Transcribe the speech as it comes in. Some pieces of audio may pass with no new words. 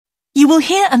You will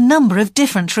hear a number of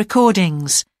different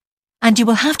recordings, and you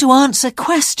will have to answer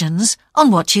questions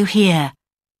on what you hear.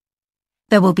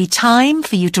 There will be time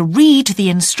for you to read the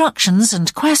instructions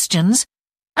and questions,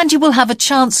 and you will have a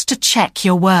chance to check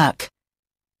your work.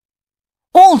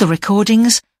 All the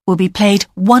recordings will be played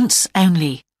once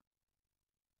only.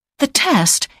 The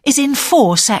test is in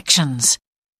 4 sections.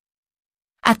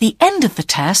 At the end of the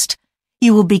test,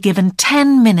 you will be given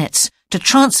 10 minutes to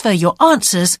transfer your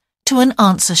answers to an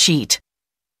answer sheet.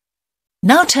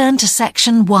 Now turn to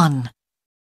section 1.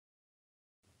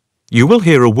 You will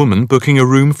hear a woman booking a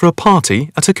room for a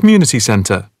party at a community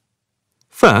centre.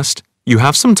 First, you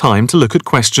have some time to look at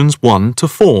questions 1 to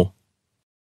 4.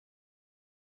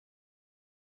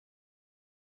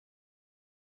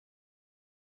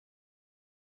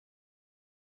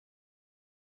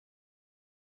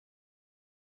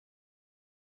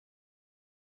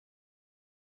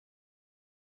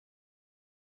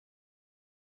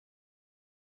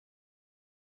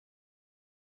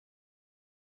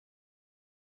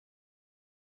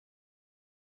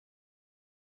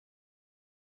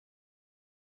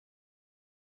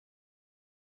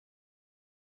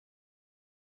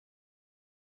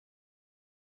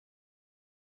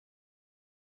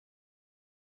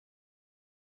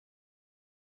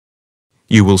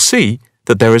 You will see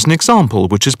that there is an example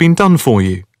which has been done for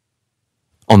you.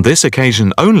 On this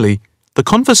occasion only, the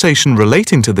conversation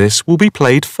relating to this will be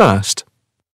played first.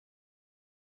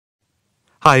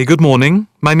 Hi, good morning.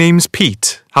 My name's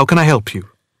Pete. How can I help you?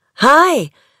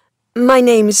 Hi, my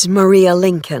name's Maria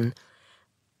Lincoln.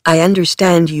 I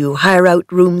understand you hire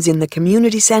out rooms in the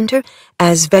community centre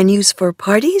as venues for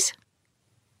parties?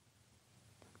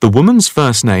 The woman's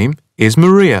first name is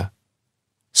Maria.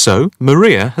 So,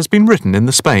 Maria has been written in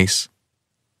the space.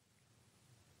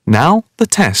 Now, the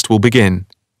test will begin.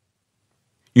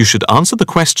 You should answer the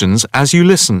questions as you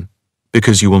listen,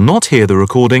 because you will not hear the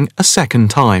recording a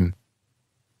second time.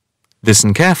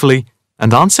 Listen carefully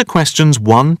and answer questions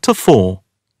 1 to 4.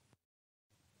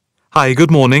 Hi,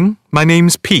 good morning. My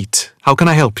name's Pete. How can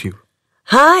I help you?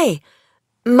 Hi,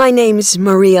 my name's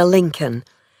Maria Lincoln.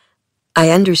 I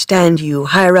understand you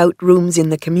hire out rooms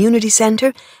in the community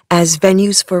centre as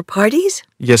venues for parties?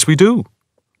 Yes, we do.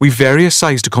 We've various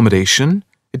sized accommodation.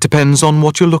 It depends on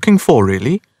what you're looking for,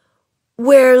 really.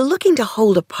 We're looking to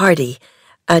hold a party,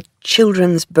 a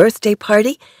children's birthday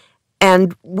party,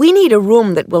 and we need a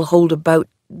room that will hold about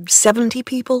 70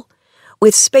 people,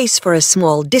 with space for a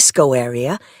small disco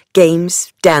area,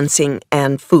 games, dancing,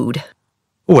 and food.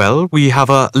 Well, we have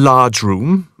a large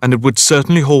room, and it would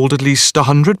certainly hold at least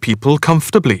 100 people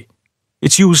comfortably.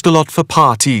 It's used a lot for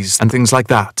parties and things like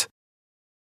that.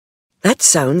 That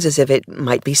sounds as if it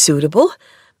might be suitable.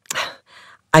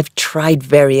 I've tried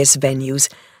various venues,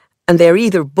 and they're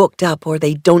either booked up or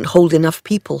they don't hold enough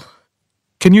people.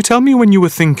 Can you tell me when you were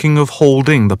thinking of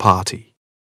holding the party?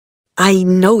 I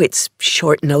know it's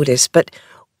short notice, but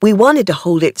we wanted to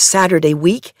hold it Saturday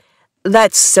week.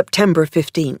 That's September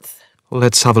 15th.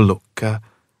 Let's have a look.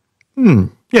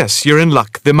 Yes, you're in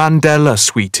luck. The Mandela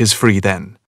suite is free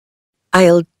then.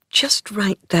 I'll just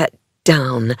write that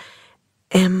down.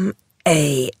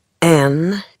 M-A-N-D-E-L-A.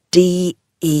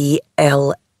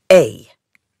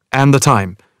 And the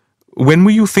time. When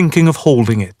were you thinking of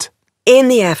holding it? In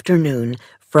the afternoon,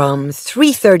 from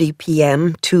 3:30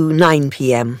 p.m. to 9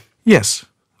 p.m. Yes,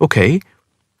 okay.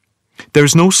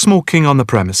 There's no smoking on the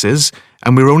premises,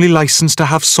 and we're only licensed to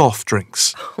have soft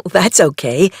drinks. That's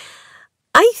okay.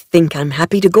 I think I'm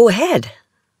happy to go ahead.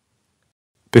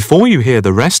 Before you hear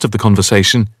the rest of the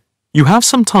conversation, you have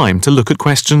some time to look at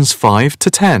questions 5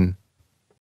 to 10.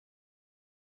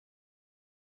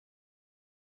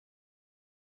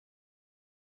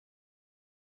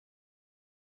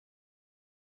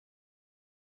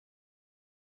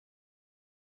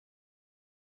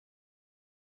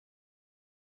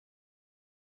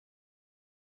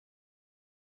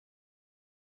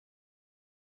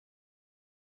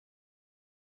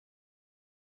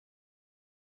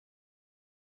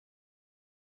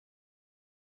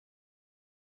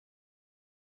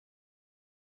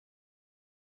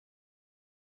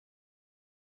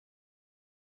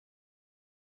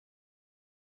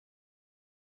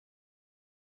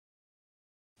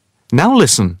 Now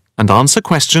listen and answer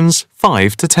questions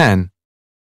 5 to 10.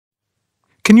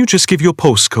 Can you just give your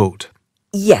postcode?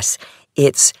 Yes,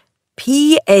 it's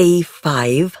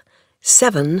PA5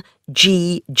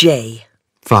 7GJ.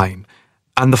 Fine.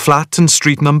 And the flat and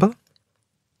street number?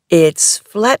 It's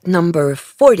flat number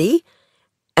 40,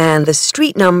 and the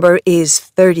street number is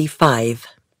 35.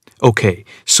 Okay,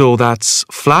 so that's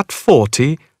flat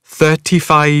 40,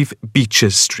 35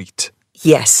 Beaches Street.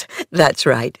 Yes, that's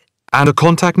right. And a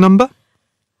contact number?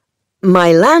 My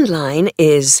landline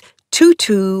is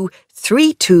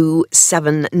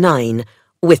 223279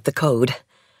 with the code.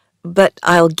 But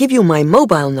I'll give you my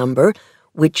mobile number,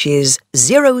 which is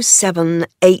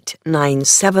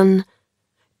 07897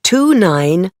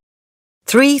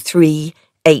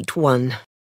 293381.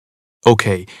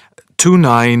 OK,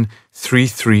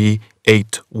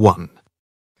 293381.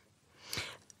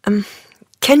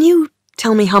 Can you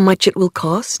tell me how much it will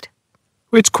cost?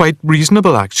 It's quite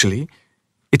reasonable, actually.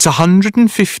 It's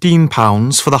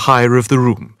 £115 for the hire of the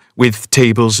room, with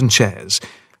tables and chairs.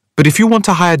 But if you want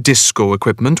to hire disco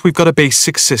equipment, we've got a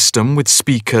basic system with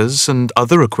speakers and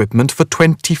other equipment for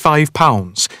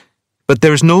 £25. But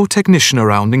there is no technician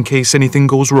around in case anything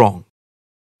goes wrong.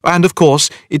 And of course,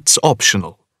 it's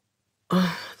optional.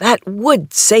 That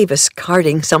would save us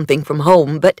carting something from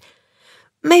home, but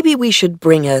maybe we should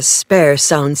bring a spare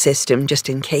sound system just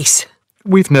in case.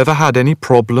 We've never had any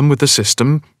problem with the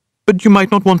system, but you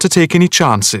might not want to take any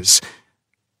chances.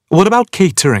 What about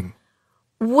catering?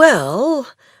 Well,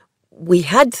 we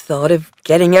had thought of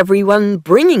getting everyone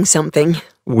bringing something.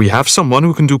 We have someone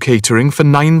who can do catering for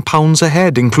 £9 a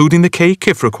head, including the cake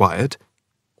if required.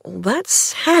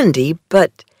 That's handy,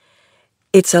 but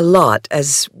it's a lot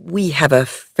as we have a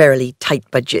fairly tight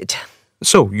budget.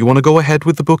 So, you want to go ahead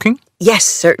with the booking? Yes,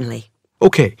 certainly.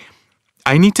 OK.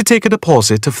 I need to take a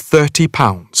deposit of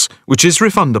 £30, which is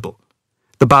refundable.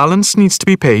 The balance needs to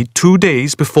be paid 2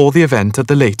 days before the event at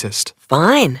the latest.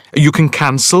 Fine. You can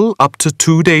cancel up to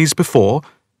 2 days before,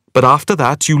 but after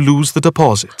that you lose the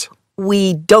deposit.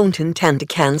 We don't intend to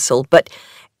cancel, but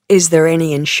is there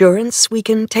any insurance we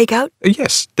can take out?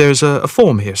 Yes, there's a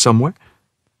form here somewhere.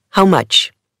 How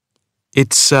much?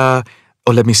 It's,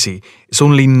 let me see. It's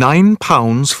only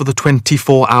 £9 for the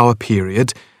 24-hour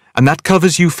period, and that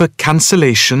covers you for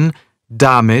cancellation,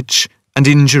 damage, and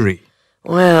injury.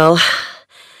 Well,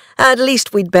 at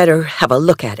least we'd better have a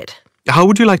look at it. How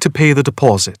would you like to pay the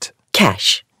deposit?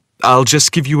 Cash. I'll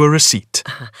just give you a receipt.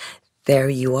 There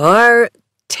you are.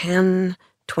 10,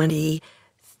 20,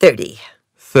 30.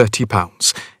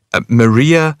 £30.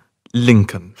 Maria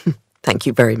Lincoln. Thank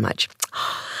you very much.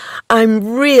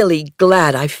 I'm really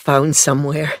glad I found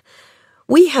somewhere.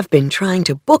 We have been trying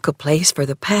to book a place for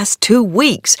the past 2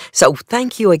 weeks, so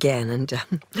thank you again, and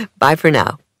bye for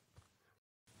now.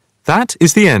 That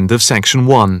is the end of section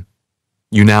 1.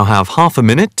 You now have half a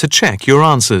minute to check your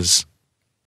answers.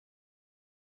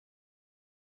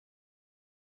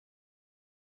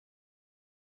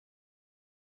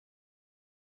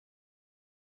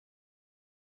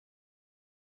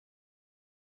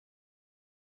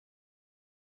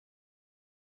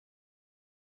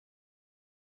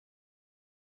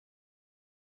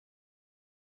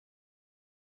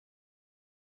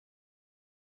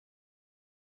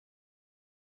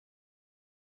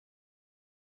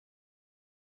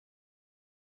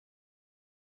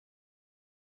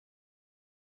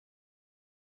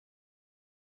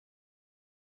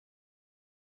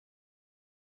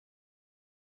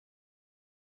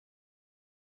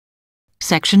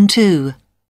 Section 2.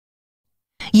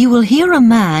 You will hear a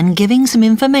man giving some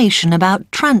information about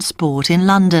transport in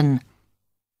London.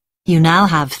 You now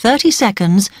have 30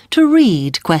 seconds to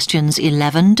read questions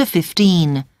 11 to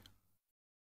 15.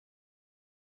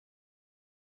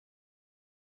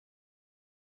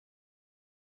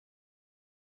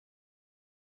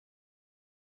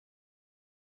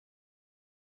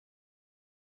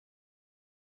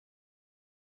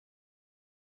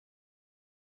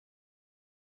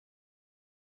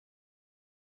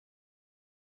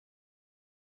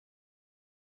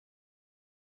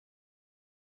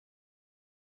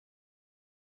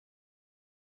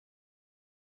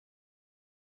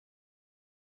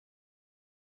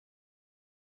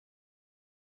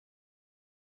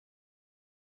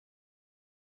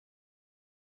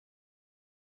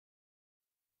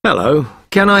 Hello,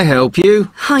 can I help you?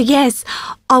 Oh, yes.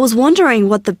 I was wondering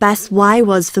what the best way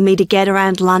was for me to get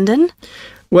around London.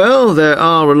 Well, there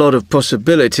are a lot of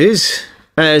possibilities.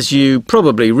 As you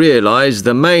probably realise,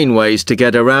 the main ways to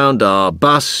get around are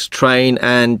bus, train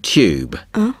and tube.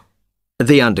 Oh.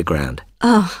 The Underground.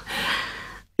 Oh.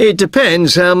 It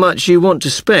depends how much you want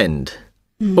to spend.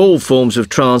 All forms of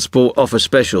transport offer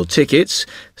special tickets,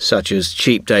 such as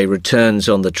cheap day returns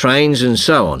on the trains and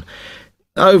so on.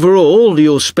 Overall,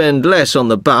 you'll spend less on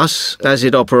the bus as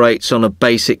it operates on a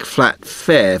basic flat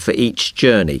fare for each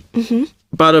journey.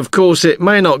 But of course it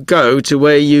may not go to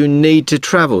where you need to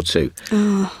travel to.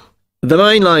 The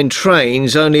mainline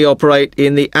trains only operate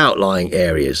in the outlying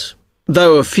areas,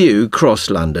 though a few cross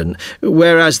London,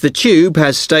 whereas the tube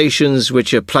has stations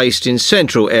which are placed in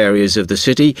central areas of the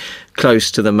city,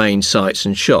 close to the main sites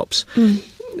and shops.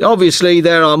 Obviously,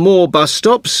 there are more bus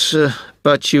stops,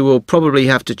 but you will probably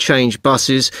have to change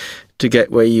buses to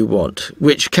get where you want,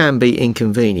 which can be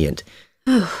inconvenient.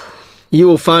 You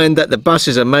will find that the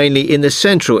buses are mainly in the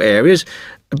central areas,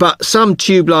 but some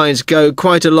tube lines go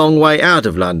quite a long way out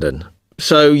of London,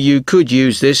 so you could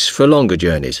use this for longer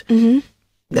journeys.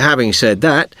 Having said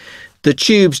that, the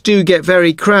tubes do get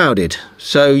very crowded,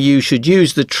 so you should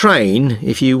use the train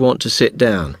if you want to sit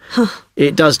down.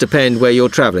 It does depend where you're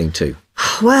travelling to.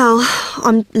 Well,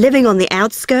 I'm living on the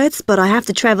outskirts, but I have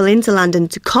to travel into London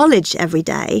to college every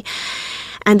day,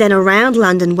 and then around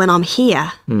London when I'm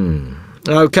here.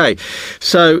 OK,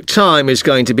 so time is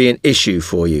going to be an issue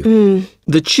for you.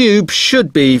 The tube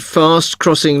should be fast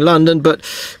crossing London, but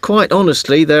quite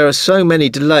honestly, there are so many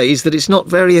delays that it's not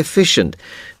very efficient.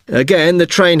 Again, the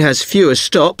train has fewer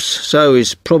stops, so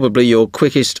is probably your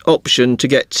quickest option to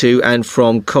get to and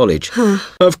from college.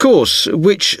 Of course,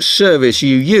 which service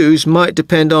you use might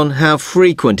depend on how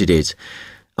frequent it is.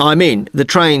 I mean, the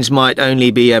trains might only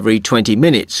be every 20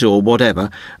 minutes or whatever,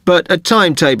 but a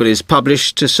timetable is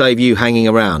published to save you hanging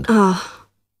around.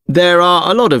 There are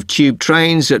a lot of tube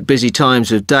trains at busy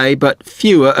times of day, but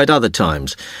fewer at other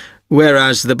times,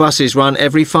 whereas the buses run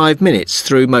every 5 minutes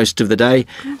through most of the day,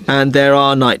 and there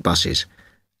are night buses.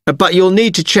 But you'll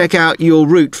need to check out your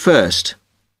route first.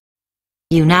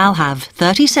 You now have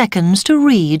 30 seconds to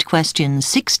read questions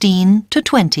 16 to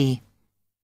 20.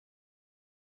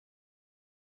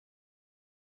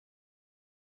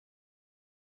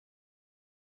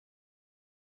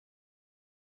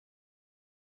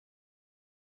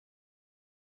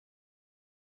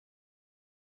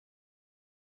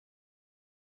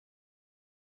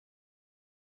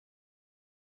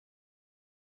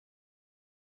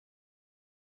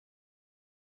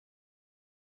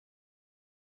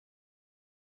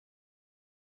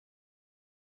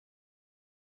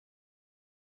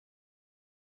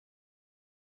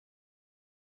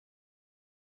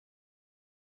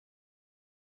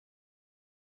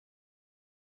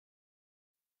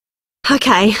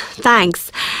 OK,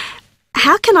 thanks.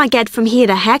 How can I get from here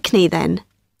to Hackney then?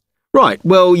 Right,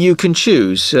 well, you can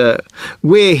choose.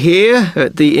 We're here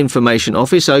at the information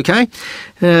office, OK?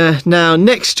 Now,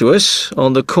 next to us,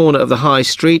 on the corner of the High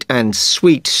Street and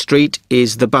Sweet Street,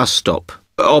 is the bus stop,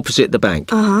 opposite the bank.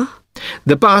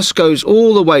 The bus goes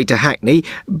all the way to Hackney,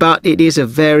 but it is a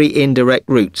very indirect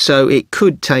route, so it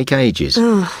could take ages.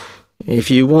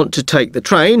 If you want to take the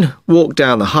train, walk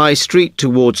down the High Street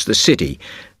towards the city.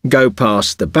 Go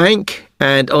past the bank,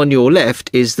 and on your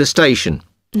left is the station,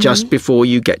 just before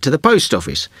you get to the post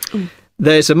office.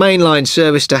 There's a mainline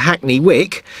service to Hackney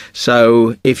Wick,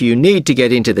 so if you need to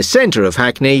get into the centre of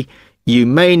Hackney, you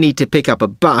may need to pick up a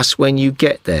bus when you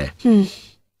get there.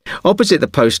 Opposite the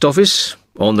post office,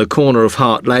 on the corner of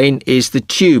Hart Lane, is the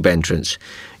tube entrance.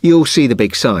 You'll see the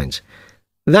big signs.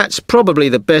 That's probably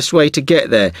the best way to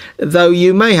get there, though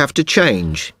you may have to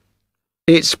change.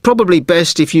 It's probably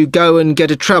best if you go and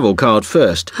get a travel card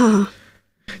first. To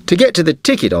get to the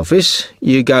ticket office,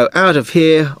 you go out of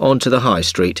here onto the High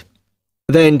Street.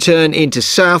 Then turn into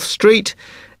South Street,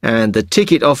 and the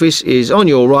ticket office is on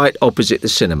your right opposite the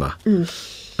cinema.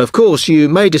 Of course, you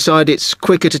may decide it's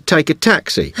quicker to take a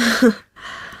taxi.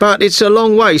 But it's a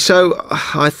long way, so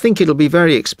I think it'll be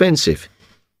very expensive.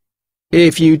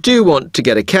 If you do want to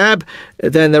get a cab,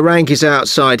 then the rank is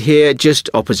outside here, just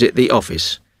opposite the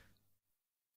office.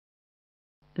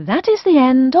 That is the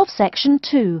end of section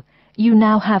 2. You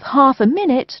now have half a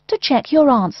minute to check your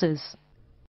answers.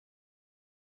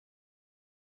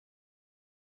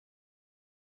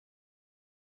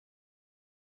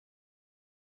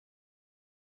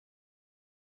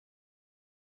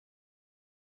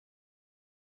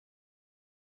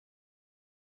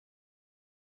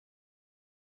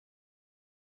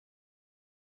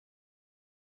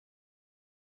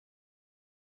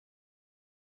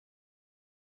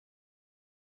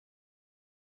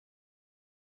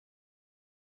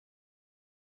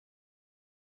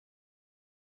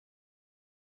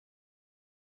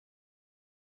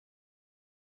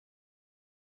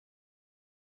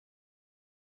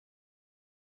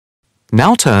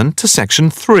 Now turn to Section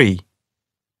 3.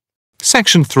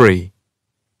 Section 3.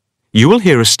 You will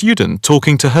hear a student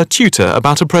talking to her tutor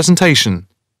about a presentation.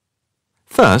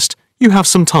 First, you have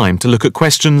some time to look at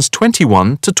questions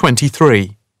 21 to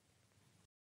 23.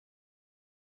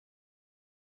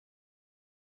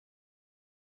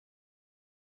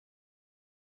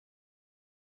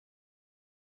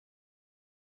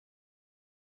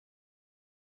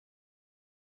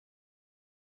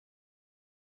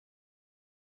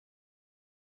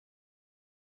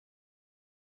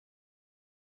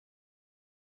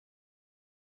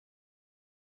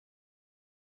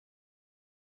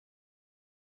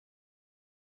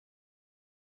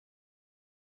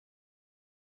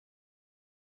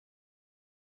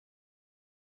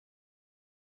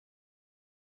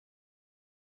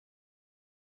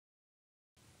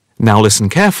 Now listen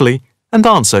carefully and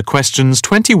answer questions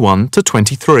 21 to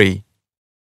 23.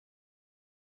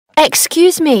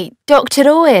 Excuse me, Dr.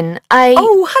 Owen,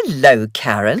 Oh, hello,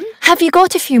 Karen. Have you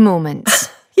got a few moments?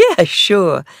 Yeah,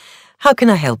 sure. How can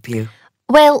I help you?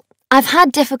 Well, I've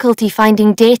had difficulty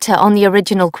finding data on the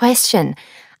original question,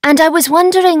 and I was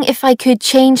wondering if I could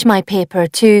change my paper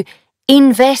to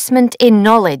Investment in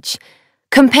Knowledge,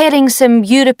 comparing some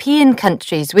European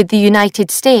countries with the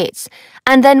United States,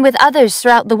 and then with others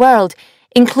throughout the world,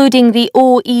 including the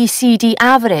OECD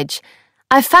average.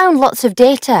 I found lots of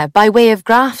data by way of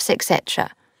graphs,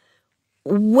 etc.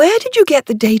 Where did you get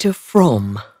the data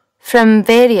from? From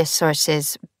various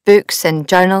sources, books and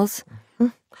journals.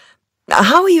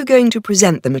 How are you going to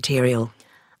present the material?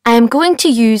 I am going to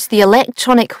use the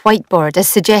electronic whiteboard as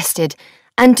suggested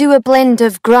and do a blend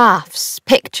of graphs,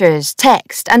 pictures,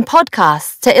 text and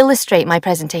podcasts to illustrate my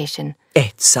presentation.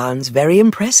 It sounds very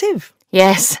impressive.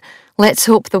 Yes, let's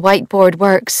hope the whiteboard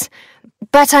works.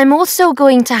 But I'm also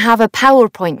going to have a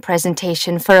PowerPoint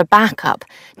presentation for a backup,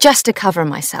 just to cover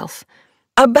myself.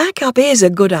 A backup is a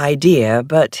good idea,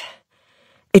 but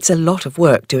it's a lot of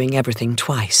work doing everything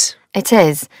twice. It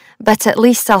is, but at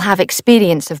least I'll have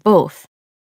experience of both.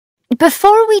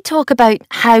 Before we talk about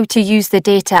how to use the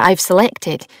data I've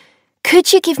selected,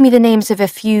 could you give me the names of a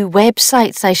few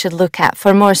websites I should look at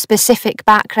for more specific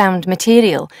background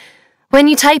material? When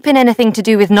you type in anything to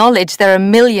do with knowledge, there are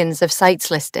millions of sites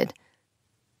listed.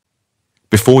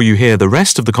 Before you hear the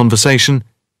rest of the conversation,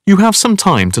 you have some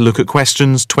time to look at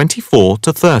questions 24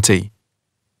 to 30.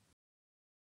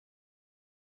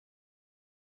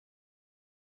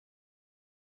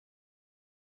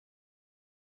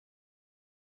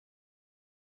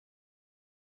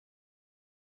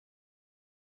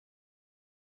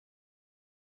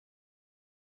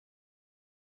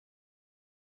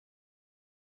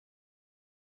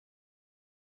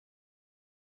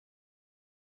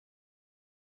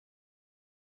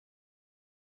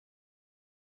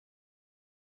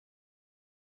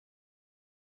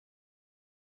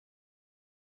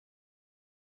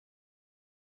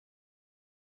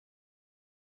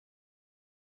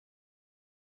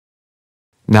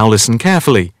 Now listen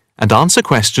carefully and answer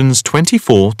questions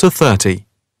 24 to 30.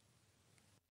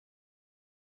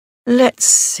 Let's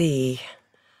see.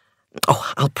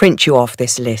 Oh, I'll print you off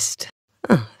this list.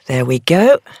 Oh, there we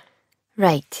go.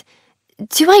 Right.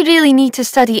 Do I really need to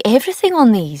study everything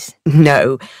on these?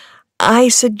 No, I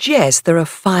suggest there are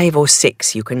 5 or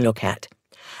 6 you can look at.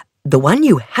 The one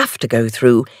you have to go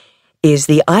through is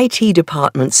the IT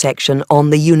department section on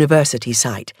the university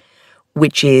site,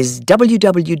 which is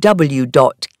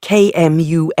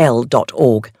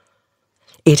www.kmul.org.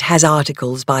 It has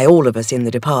articles by all of us in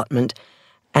the department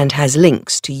and has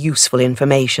links to useful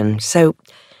information, so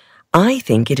I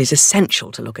think it is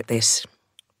essential to look at this.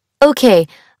 OK,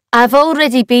 I've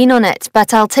already been on it,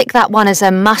 but I'll tick that one as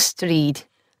a must-read.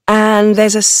 And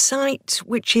there's a site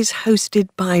which is hosted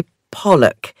by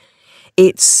Pollock.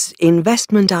 It's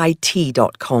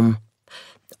investmentit.com.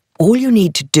 All you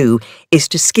need to do is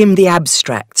to skim the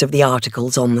abstracts of the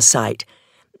articles on the site.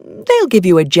 They'll give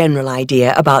you a general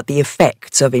idea about the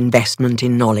effects of investment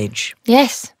in knowledge.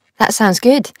 Yes, that sounds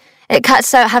good. It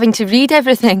cuts out having to read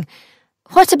everything.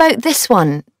 What about this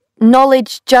one?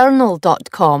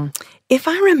 knowledgejournal.com. If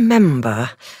I remember,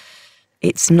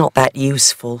 it's not that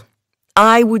useful.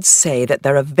 I would say that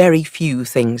there are very few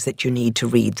things that you need to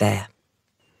read there.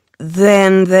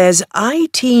 Then there's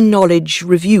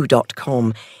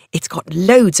itknowledgereview.com. It's got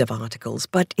loads of articles,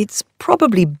 but it's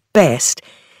probably best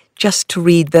just to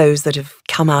read those that have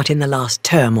come out in the last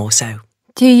term or so.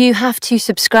 Do you have to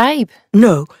subscribe?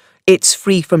 No, it's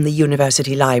free from the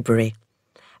university library.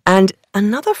 And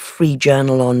another free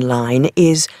journal online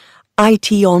is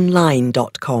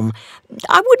itonline.com.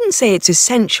 I wouldn't say it's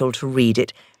essential to read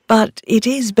it, but it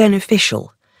is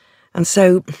beneficial. And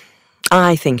so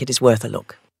I think it is worth a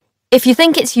look. If you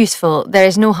think it's useful, there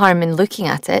is no harm in looking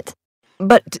at it.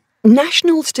 But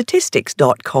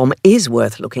nationalstatistics.com is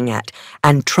worth looking at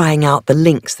and trying out the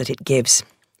links that it gives.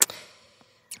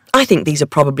 I think these are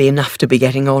probably enough to be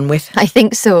getting on with. I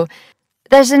think so.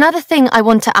 There's another thing I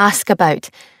want to ask about.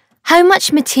 How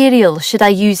much material should I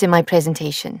use in my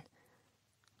presentation?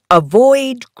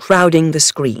 Avoid crowding the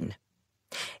screen.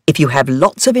 If you have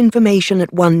lots of information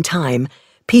at one time,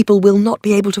 people will not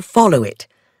be able to follow it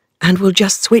and will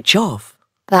just switch off.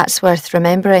 That's worth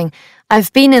remembering.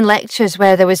 I've been in lectures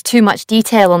where there was too much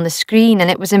detail on the screen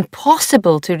and it was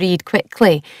impossible to read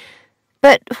quickly.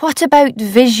 But what about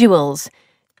visuals?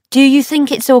 Do you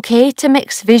think it's okay to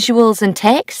mix visuals and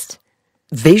text?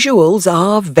 Visuals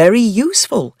are very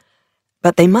useful,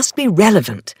 but they must be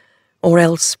relevant. or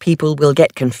else people will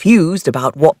get confused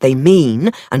about what they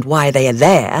mean and why they are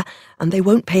there, and they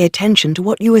won't pay attention to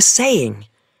what you are saying.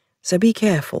 So be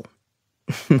careful.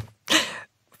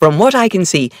 From what I can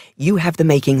see, you have the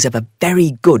makings of a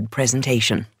very good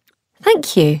presentation.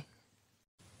 Thank you.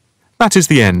 That is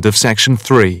the end of section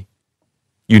 3.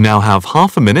 You now have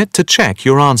half a minute to check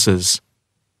your answers.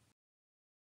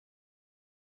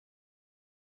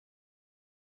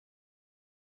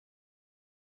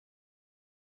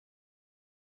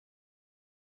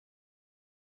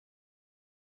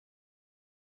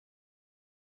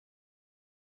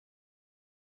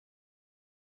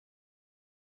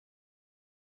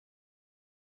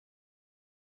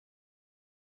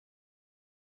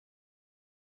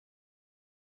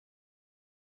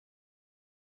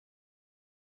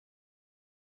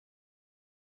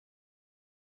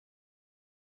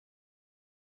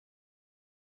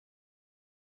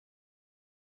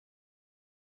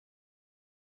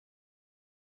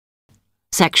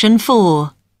 Section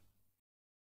 4.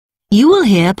 You will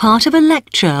hear part of a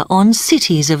lecture on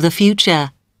cities of the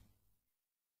future.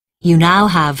 You now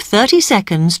have 30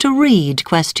 seconds to read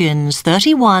questions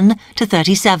 31 to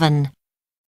 37.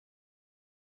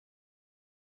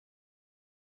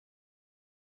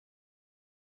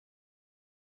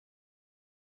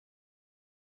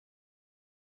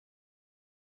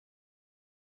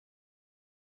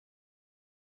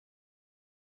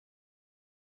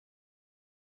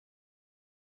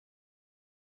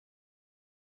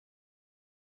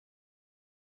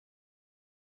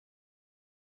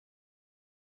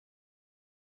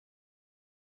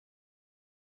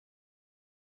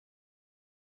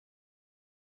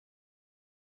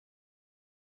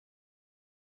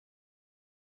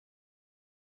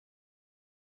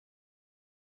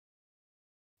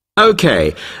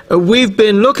 OK, we've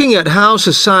been looking at how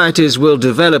societies will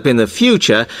develop in the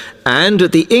future and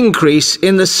at the increase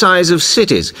in the size of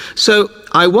cities. So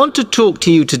I want to talk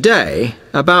to you today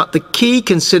about the key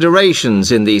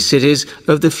considerations in these cities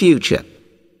of the future.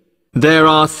 There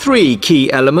are 3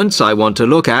 key elements I want to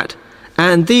look at,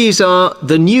 and these are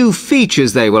the new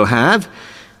features they will have,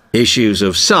 issues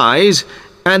of size,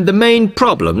 and the main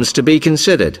problems to be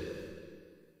considered.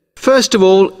 First of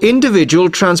all, individual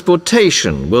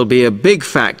transportation will be a big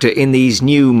factor in these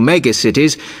new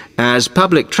megacities as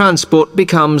public transport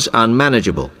becomes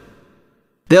unmanageable.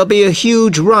 There'll be a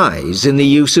huge rise in the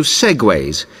use of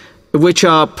segways, which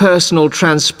are personal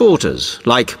transporters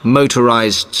like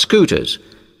motorized scooters.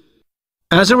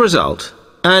 As a result,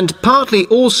 and partly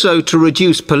also to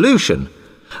reduce pollution,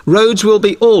 roads will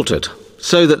be altered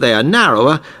so that they are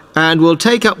narrower and will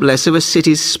take up less of a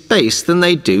city's space than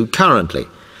they do currently.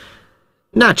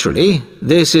 Naturally,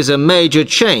 this is a major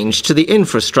change to the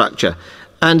infrastructure,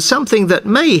 and something that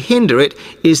may hinder it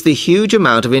is the huge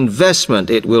amount of investment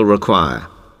it will require.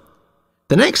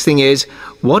 The next thing is,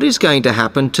 what is going to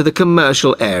happen to the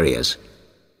commercial areas?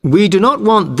 We do not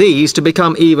want these to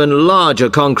become even larger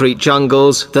concrete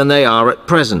jungles than they are at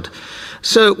present,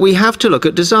 so we have to look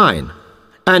at design.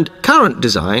 And current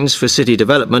designs for city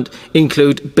development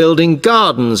include building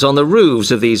gardens on the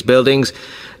roofs of these buildings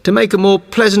to make a more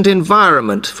pleasant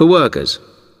environment for workers.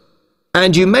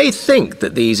 And you may think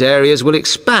that these areas will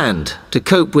expand to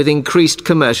cope with increased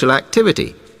commercial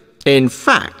activity. In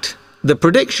fact, the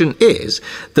prediction is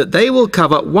that they will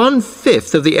cover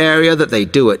 1/5 of the area that they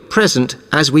do at present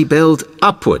as we build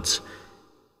upwards.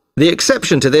 The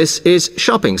exception to this is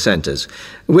shopping centres,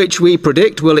 which we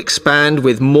predict will expand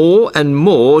with more and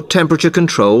more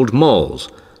temperature-controlled malls.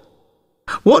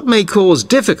 What may cause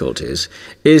difficulties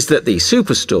is that the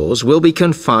superstores will be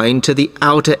confined to the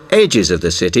outer edges of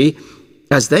the city,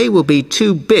 as they will be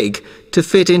too big to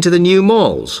fit into the new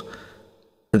malls.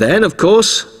 Then, of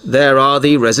course, there are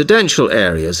the residential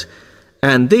areas,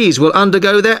 and these will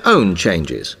undergo their own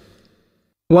changes.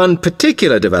 One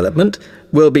particular development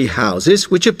will be houses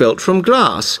which are built from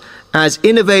glass, as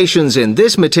innovations in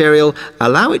this material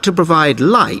allow it to provide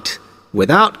light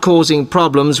without causing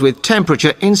problems with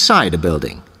temperature inside a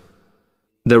building.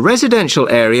 The residential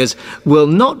areas will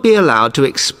not be allowed to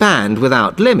expand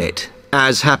without limit,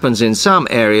 as happens in some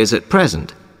areas at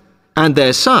present, and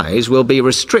their size will be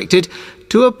restricted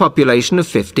to a population of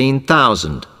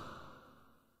 15,000.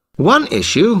 One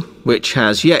issue, which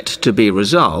has yet to be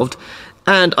resolved,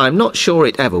 and I'm not sure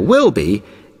it ever will be,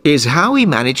 is how we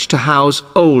manage to house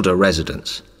older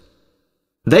residents.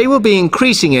 They will be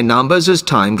increasing in numbers as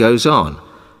time goes on.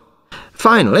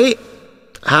 Finally,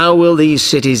 how will these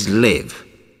cities live?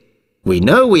 We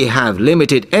know we have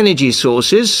limited energy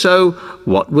sources, so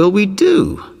what will we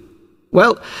do?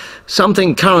 Well,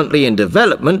 something currently in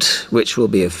development, which will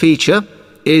be a feature,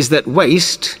 is that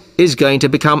waste is going to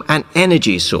become an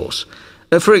energy source.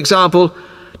 For example,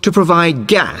 to provide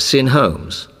gas in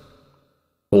homes.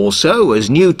 Also, as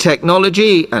new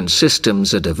technology and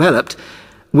systems are developed,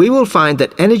 we will find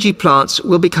that energy plants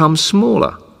will become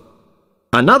smaller.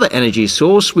 Another energy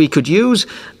source we could use,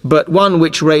 but one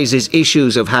which raises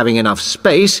issues of having enough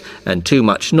space and too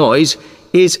much noise,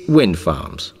 is wind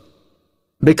farms.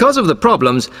 Because of the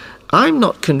problems, I'm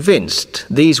not convinced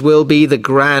these will be the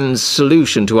grand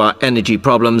solution to our energy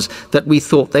problems that we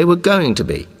thought they were going to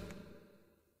be.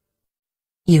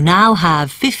 You now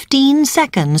have 15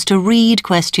 seconds to read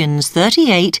questions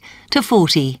 38 to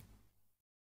 40.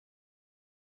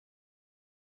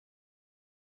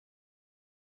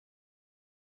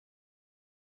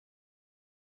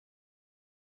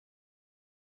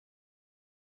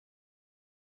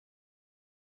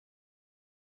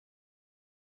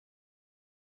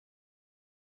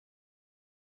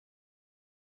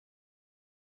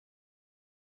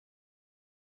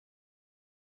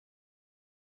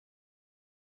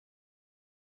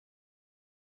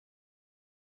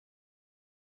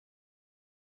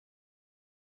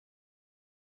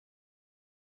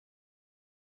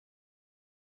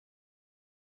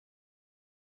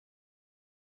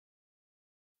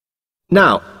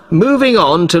 Now, moving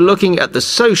on to looking at the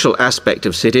social aspect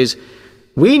of cities,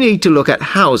 we need to look at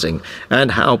housing and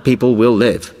how people will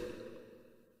live.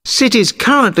 Cities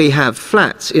currently have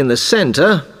flats in the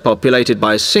centre, populated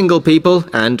by single people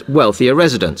and wealthier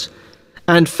residents,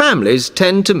 and families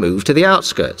tend to move to the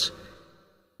outskirts.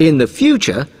 In the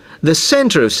future, the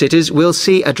centre of cities will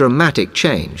see a dramatic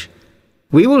change.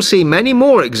 We will see many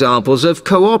more examples of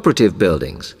cooperative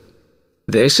buildings.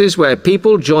 This is where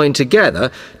people join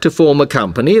together to form a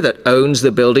company that owns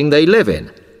the building they live in.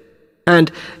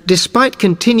 And despite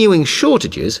continuing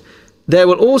shortages, there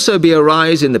will also be a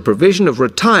rise in the provision of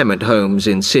retirement homes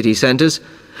in city centres,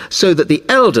 so that the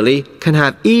elderly can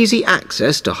have easy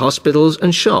access to hospitals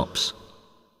and shops.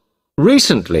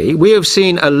 Recently, we have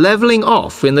seen a levelling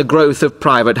off in the growth of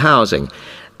private housing,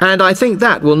 and I think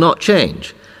that will not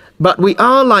change. But we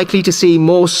are likely to see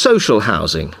more social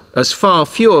housing, as far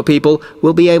fewer people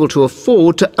will be able to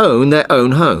afford to own their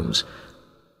own homes.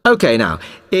 OK, now,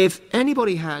 if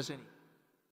anybody has any...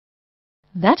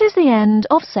 That is the end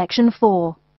of section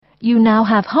 4. You now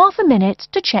have half a minute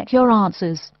to check your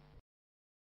answers.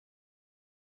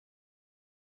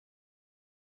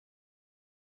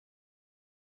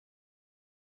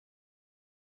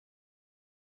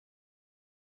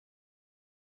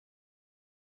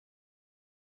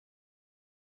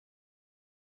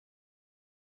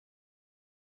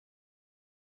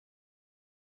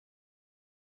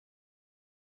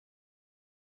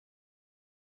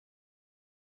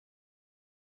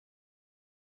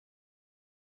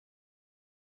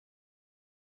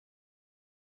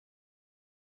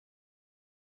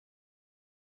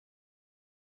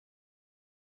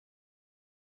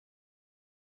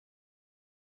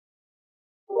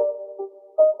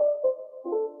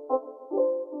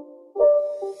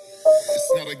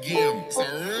 It's not a game, it's a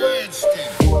rich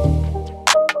thing.